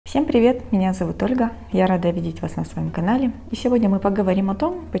Всем привет! Меня зовут Ольга, я рада видеть вас на своем канале. И сегодня мы поговорим о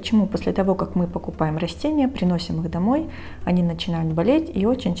том, почему после того, как мы покупаем растения, приносим их домой, они начинают болеть и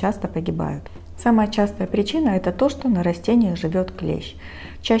очень часто погибают. Самая частая причина – это то, что на растениях живет клещ.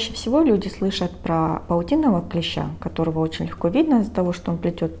 Чаще всего люди слышат про паутинного клеща, которого очень легко видно из-за того, что он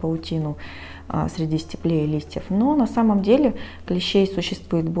плетет паутину среди стеблей и листьев. Но на самом деле клещей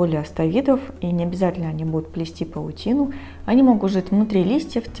существует более 100 видов, и не обязательно они будут плести паутину. Они могут жить внутри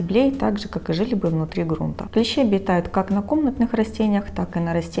листьев, стеблей, так же, как и жили бы внутри грунта. Клещи обитают как на комнатных растениях, так и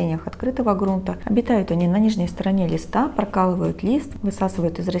на растениях открытого грунта. Обитают они на нижней стороне листа, прокалывают лист,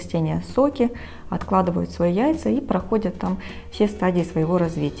 высасывают из растения соки, откладывают свои яйца и проходят там все стадии своего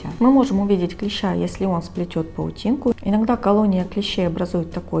развития. Мы можем увидеть клеща, если он сплетет паутинку. Иногда колония клещей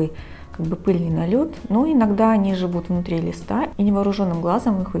образует такой пыльный налет, но иногда они живут внутри листа, и невооруженным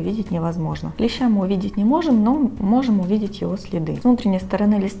глазом их увидеть невозможно. Клеща мы увидеть не можем, но можем увидеть его следы. С внутренней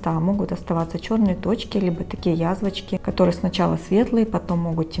стороны листа могут оставаться черные точки, либо такие язвочки, которые сначала светлые, потом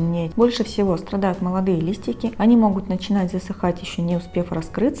могут темнеть. Больше всего страдают молодые листики. Они могут начинать засыхать, еще не успев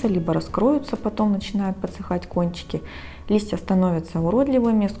раскрыться, либо раскроются, потом начинают подсыхать кончики. Листья становятся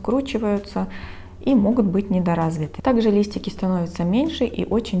уродливыми, скручиваются и могут быть недоразвиты. Также листики становятся меньше и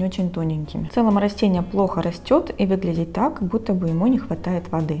очень-очень тоненькими. В целом растение плохо растет и выглядит так, как будто бы ему не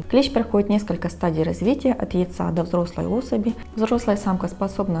хватает воды. Клещ проходит несколько стадий развития от яйца до взрослой особи. Взрослая самка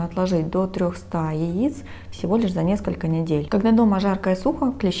способна отложить до 300 яиц всего лишь за несколько недель. Когда дома жарко и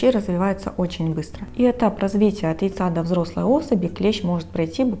сухо, клещи развиваются очень быстро. И этап развития от яйца до взрослой особи клещ может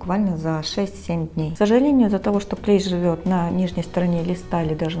пройти буквально за 6-7 дней. К сожалению, из-за того, что клещ живет на нижней стороне листа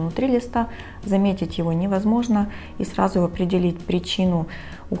или даже внутри листа, заметить его невозможно, и сразу определить причину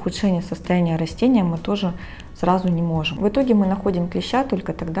ухудшения состояния растения мы тоже сразу не можем. В итоге мы находим клеща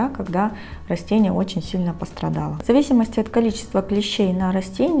только тогда, когда растение очень сильно пострадало. В зависимости от количества клещей на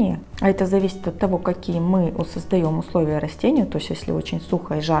растении, а это зависит от того, какие мы создаем условия растению, то есть если очень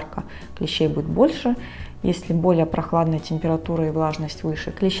сухо и жарко, клещей будет больше, если более прохладная температура и влажность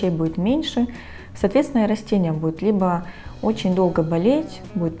выше, клещей будет меньше. Соответственно, растение будет либо очень долго болеть,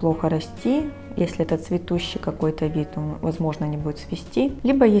 будет плохо расти, если это цветущий какой-то вид, он, возможно, не будет цвести.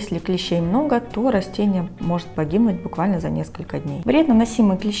 Либо если клещей много, то растение может погибнуть буквально за несколько дней. Вред,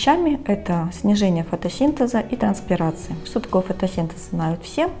 наносимый клещами, это снижение фотосинтеза и транспирации. Что такое фотосинтез, знают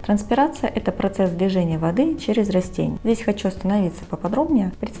все. Транспирация – это процесс движения воды через растение. Здесь хочу остановиться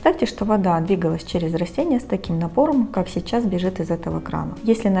поподробнее. Представьте, что вода двигалась через растение с таким напором, как сейчас бежит из этого крана.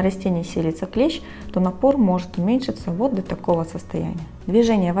 Если на растении селится клещ, то напор может уменьшиться вот до такого состояния.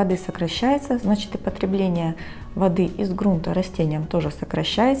 Движение воды сокращается, значит и потребление воды из грунта растениям тоже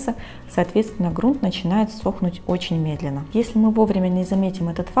сокращается, соответственно грунт начинает сохнуть очень медленно. Если мы вовремя не заметим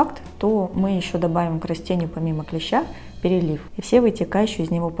этот факт, то мы еще добавим к растению помимо клеща перелив и все вытекающие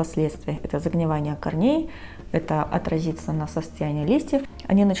из него последствия. Это загнивание корней, это отразится на состоянии листьев,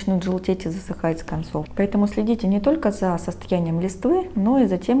 они начнут желтеть и засыхать с концов. Поэтому следите не только за состоянием листвы, но и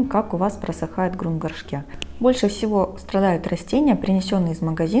за тем, как у вас просыхает грунт в горшке. Больше всего страдают растения, принесенные из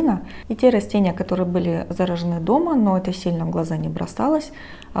магазина, и те растения, которые были заражены дома, но это сильно в глаза не бросалось,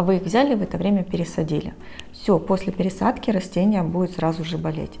 а вы их взяли в это время пересадили. Все, после пересадки растение будет сразу же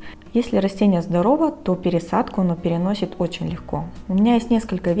болеть. Если растение здорово, то пересадку оно переносит очень легко. У меня есть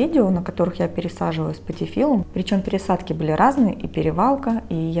несколько видео, на которых я пересаживаю с патифилом, причем пересадки были разные, и перевалка,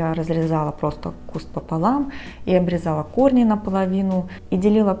 и я разрезала просто куст пополам, и обрезала корни наполовину, и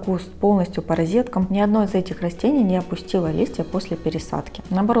делила куст полностью по розеткам. Ни одно из этих растений не опустило листья после пересадки.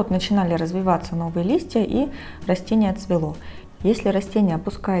 Наоборот, начинали развиваться новые листья, и растение цвело. Если растение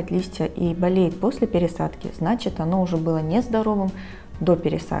опускает листья и болеет после пересадки, значит оно уже было нездоровым до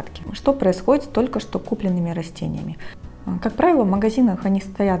пересадки. Что происходит с только что купленными растениями? Как правило, в магазинах они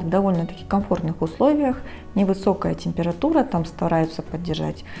стоят в довольно-таки комфортных условиях, невысокая температура, там стараются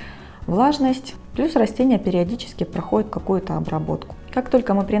поддержать влажность, плюс растения периодически проходят какую-то обработку. Как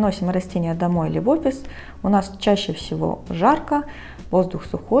только мы приносим растения домой или в офис, у нас чаще всего жарко, воздух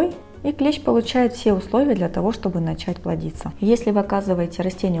сухой, и клещ получает все условия для того, чтобы начать плодиться. Если вы оказываете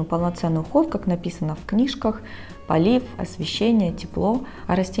растению полноценный уход, как написано в книжках, полив, освещение, тепло,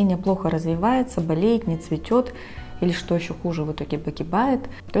 а растение плохо развивается, болеет, не цветет, или что еще хуже, в итоге погибает,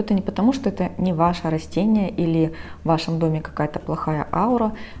 то это не потому, что это не ваше растение или в вашем доме какая-то плохая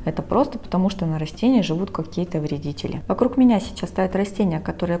аура, это просто потому, что на растении живут какие-то вредители. Вокруг меня сейчас стоят растения,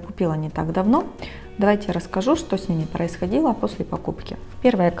 которые я купила не так давно. Давайте я расскажу, что с ними происходило после покупки.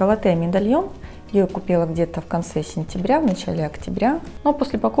 Первая колотея медальон. Ее купила где-то в конце сентября, в начале октября. Но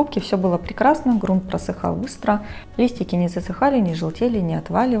после покупки все было прекрасно, грунт просыхал быстро, листики не засыхали, не желтели, не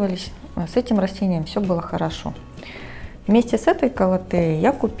отваливались. С этим растением все было хорошо. Вместе с этой колотеей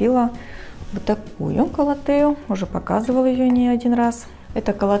я купила вот такую колотею, уже показывала ее не один раз.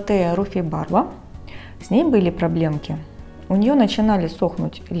 Это колотея руфибарба. С ней были проблемки. У нее начинали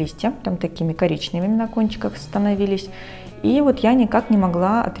сохнуть листья, там такими коричневыми на кончиках становились. И вот я никак не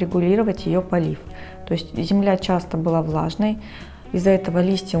могла отрегулировать ее полив. То есть земля часто была влажной, из-за этого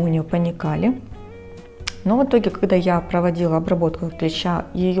листья у нее паникали. Но в итоге, когда я проводила обработку клеща,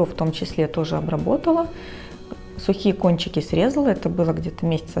 ее в том числе тоже обработала, сухие кончики срезала, это было где-то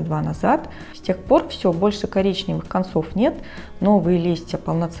месяца 2 назад. С тех пор все, больше коричневых концов нет, новые листья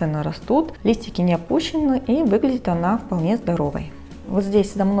полноценно растут, листики не опущены и выглядит она вполне здоровой. Вот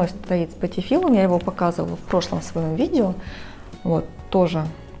здесь за мной стоит спатифилум, я его показывала в прошлом своем видео. Вот тоже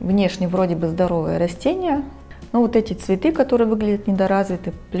внешне вроде бы здоровое растение, но вот эти цветы, которые выглядят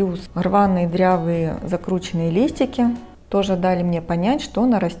недоразвиты, плюс рваные, дрявые, закрученные листики, тоже дали мне понять, что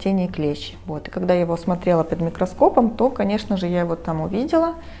на растении клещ. Вот. И когда я его смотрела под микроскопом, то, конечно же, я его там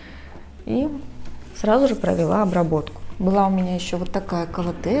увидела и сразу же провела обработку. Была у меня еще вот такая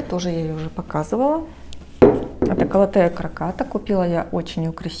колотея, тоже я ее уже показывала. Это колотея кроката, купила я очень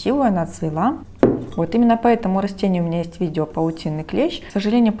ее красивую, она цвела. Вот именно по этому растению у меня есть видео «Паутинный клещ». К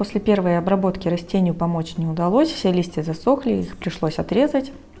сожалению, после первой обработки растению помочь не удалось, все листья засохли, их пришлось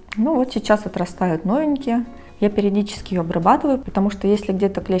отрезать. Ну вот сейчас отрастают новенькие. Я периодически ее обрабатываю, потому что если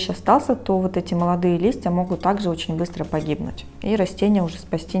где-то клещ остался, то вот эти молодые листья могут также очень быстро погибнуть. И растение уже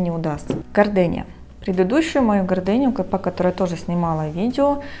спасти не удастся. Гордения. Предыдущую мою гордению, по которой я тоже снимала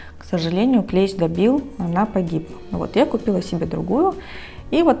видео, к сожалению, клещ добил, она погибла. Вот я купила себе другую.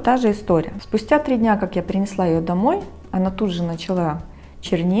 И вот та же история. Спустя 3 дня, как я принесла ее домой, она тут же начала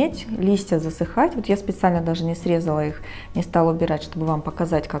чернеть, листья засыхать. Вот я специально даже не срезала их, не стала убирать, чтобы вам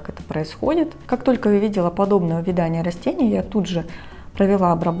показать, как это происходит. Как только я видела подобное увядание растений, я тут же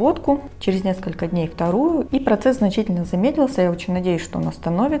провела обработку, через несколько дней вторую, и процесс значительно замедлился. Я очень надеюсь, что он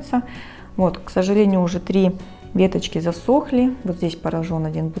остановится. Вот, к сожалению, уже 3 веточки засохли, вот здесь поражен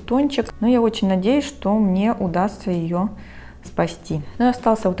 1 бутончик, но я очень надеюсь, что мне удастся ее спасти. Ну и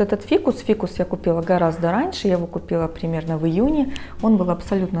остался вот этот фикус. Фикус я купила гораздо раньше, я его купила примерно в июне. Он был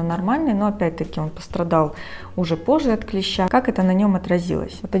абсолютно нормальный, но опять-таки он пострадал уже позже от клеща. Как это на нем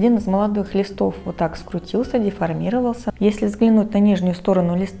отразилось? Вот один из молодых листов вот так скрутился, деформировался. Если взглянуть на нижнюю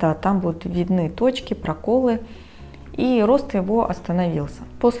сторону листа, там будут видны точки, проколы, и рост его остановился.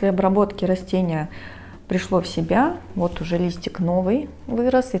 После обработки растения пришло в себя, вот уже листик новый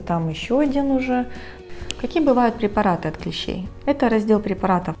вырос, и там еще один уже. Какие бывают препараты от клещей? Это раздел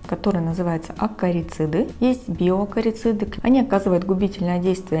препаратов, который называется акарициды. Есть биоакарициды. Они оказывают губительное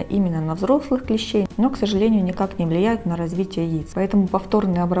действие именно на взрослых клещей, но, к сожалению, никак не влияют на развитие яиц. Поэтому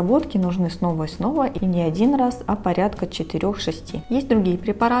повторные обработки нужны снова и снова, и не 1 раз, а порядка 4-6. Есть другие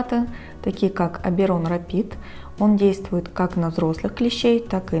препараты, такие как Аберон Рапид. Он действует как на взрослых клещей,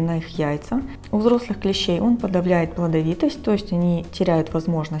 так и на их яйца. У взрослых клещей он подавляет плодовитость, то есть они теряют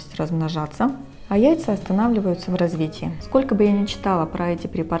возможность размножаться, а яйца останавливаются в развитии. Сколько бы я ни читала про эти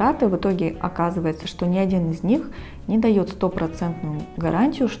препараты, в итоге оказывается, что ни один из них не дает стопроцентную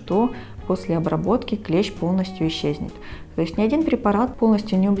гарантию, что после обработки клещ полностью исчезнет. То есть ни один препарат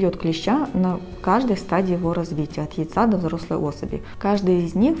полностью не убьет клеща на каждой стадии его развития, от яйца до взрослой особи. Каждый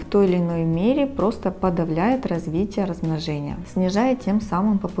из них в той или иной мере просто подавляет развитие размножения, снижая тем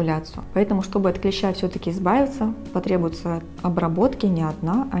самым популяцию. Поэтому, чтобы от клеща все-таки избавиться, потребуется обработки не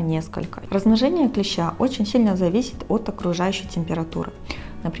одна, а несколько. Размножение клеща очень сильно зависит от окружающей температуры.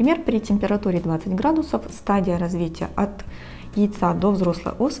 Например, при температуре 20 градусов стадия развития от яйца до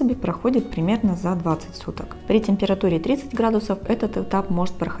взрослой особи проходит примерно за 20 суток. При температуре 30 градусов этот этап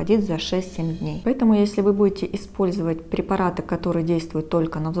может проходить за 6-7 дней. Поэтому, если вы будете использовать препараты, которые действуют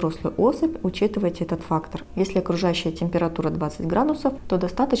только на взрослую особь, учитывайте этот фактор. Если окружающая температура 20 градусов, то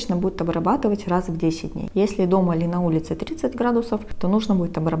достаточно будет обрабатывать раз в 10 дней. Если дома или на улице 30 градусов, то нужно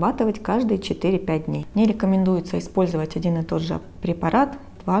будет обрабатывать каждые 4-5 дней. Не рекомендуется использовать один и тот же препарат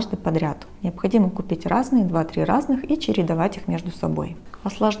дважды подряд. Необходимо купить разные, 2-3 разных и чередовать их между собой.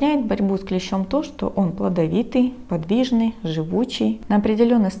 Осложняет борьбу с клещом то, что он плодовитый, подвижный, живучий. На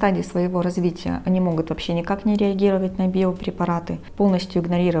определенной стадии своего развития они могут вообще никак не реагировать на биопрепараты, полностью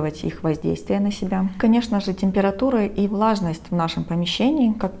игнорировать их воздействие на себя. Конечно же, температура и влажность в нашем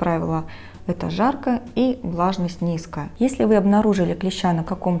помещении, как правило, это жарко и влажность низкая. Если вы обнаружили клеща на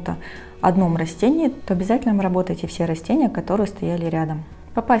каком-то одном растении, то обязательно обработайте все растения, которые стояли рядом.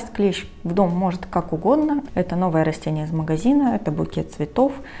 Попасть клещ в дом может как угодно. Это новое растение из магазина, это букет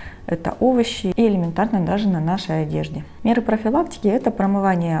цветов, это овощи и элементарно даже на нашей одежде. Меры профилактики – это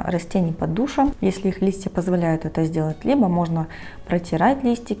промывание растений под душем, если их листья позволяют это сделать, либо можно протирать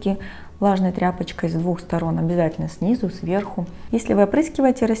листики, влажной тряпочкой с двух сторон, обязательно снизу, сверху. Если вы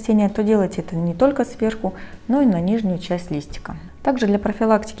опрыскиваете растения, то делайте это не только сверху, но и на нижнюю часть листика. Также для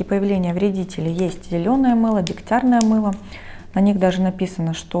профилактики появления вредителей есть зеленое мыло, дегтярное мыло. На них даже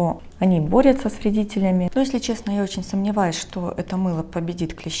написано, что они борются с вредителями. Но если честно, я очень сомневаюсь, что это мыло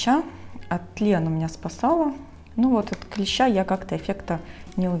победит клеща. От ли оно меня спасало. Ну вот от клеща я как-то эффекта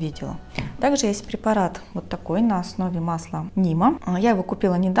не увидела. Также есть препарат вот такой на основе масла нима. Я его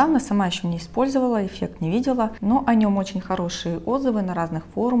купила недавно, сама еще не использовала, эффект не видела, но о нем очень хорошие отзывы на разных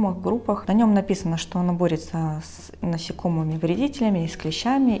форумах, группах. На нем написано, что оно борется с насекомыми вредителями и с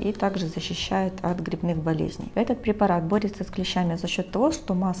клещами, и также защищает от грибных болезней. Этот препарат борется с клещами за счет того,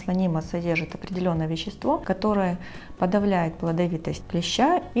 что масло нима содержит определенное вещество, которое подавляет плодовитость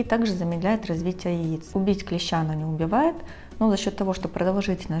клеща и также замедляет развитие яиц. Убить клеща оно не убивает, но за счет того, что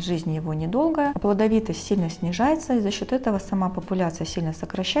продолжительность жизни его недолгая, плодовитость сильно снижается, и за счет этого сама популяция сильно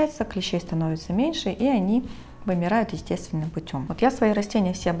сокращается, клещей становится меньше, и они вымирают естественным путем. Вот я свои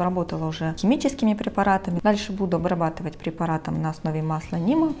растения все обработала уже химическими препаратами. Дальше буду обрабатывать препаратом на основе масла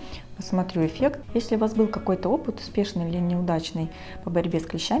нима. Посмотрю эффект. Если у вас был какой-то опыт, успешный или неудачный по борьбе с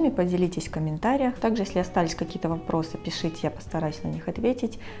клещами, поделитесь в комментариях. Также, если остались какие-то вопросы, пишите, я постараюсь на них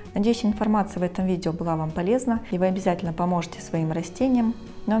ответить. Надеюсь, информация в этом видео была вам полезна, и вы обязательно поможете своим растениям.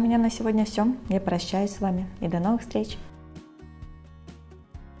 Ну а у меня на сегодня все. Я прощаюсь с вами и до новых встреч!